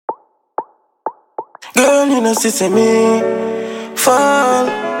you know, see me fall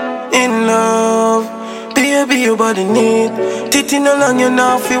in love. Baby, your body need titty no long, you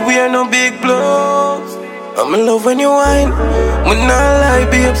not feel wear no big blows. I'm in love when you whine. When I lie,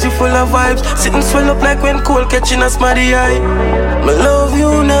 babes, you full of vibes. Sitting swell up like when cold catching a smarty eye. Me love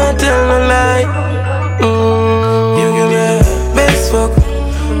you, not tell no lie. You give me best fuck.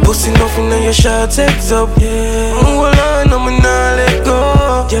 Pussy nothing on your short sex up. Hold on, I'm not let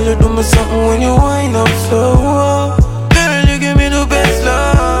go. Girl, you do me something when you whine up slow. Girl, you give me the best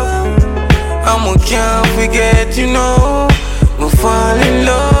love. I can't forget, you know. We fall in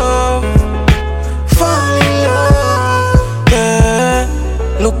love.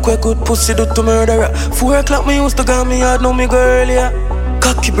 Look what good pussy do to murderer. 4 o'clock me used to got me hard, now me go earlier.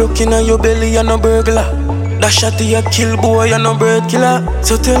 Cocky broken on your belly, you no burglar. That shot you kill boy, you no bird killer.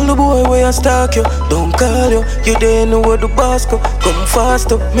 So tell the boy where I stalk you. Don't call you, you there know where the boss go. Come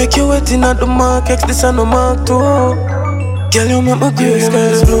faster, make you waiting at the mark. X this and no mark too. Girl, you make my grey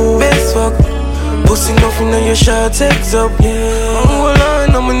skies blue. Best fuck, pussy nothing on your short sex up. Hold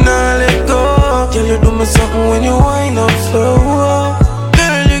on, I'm not let go. Girl, you do me something when you wind up slow.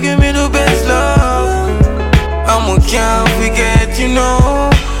 Give me the best love. I can't forget, you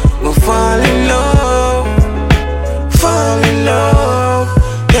know. We fall in love. Fall in love.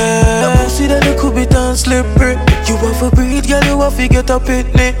 Yeah. The pussy that you could be done slippery. You have a breed, girl, you have to get a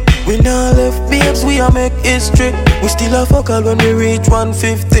pitney. We not left babes, we a make history. We still a fuck all when we reach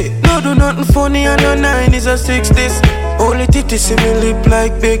 150. No do nothing funny and your 9 is a 60s. Only titty see me lip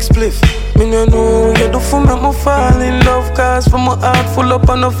like big spliff. Me no know you do for me, me fall in love. Cause for my heart full up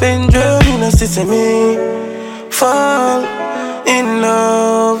on a girl, you know see me fall in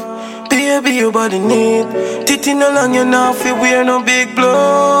love. Baby, your body need titty no long, you not feel wear no big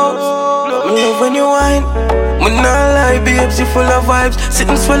blows. Me love when you whine. When I lie, babes, you full of vibes.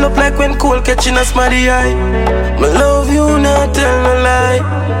 Sitting swell up like when cold catching a smarty eye. Me love you, not tell no lie.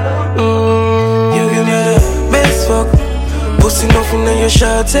 You give me the best fuck. Pussy nothing on your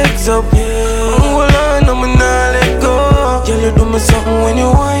short sex up. Hold on, I'm not let go. Girl, you do me something when you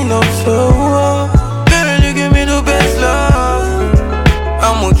wind up slow.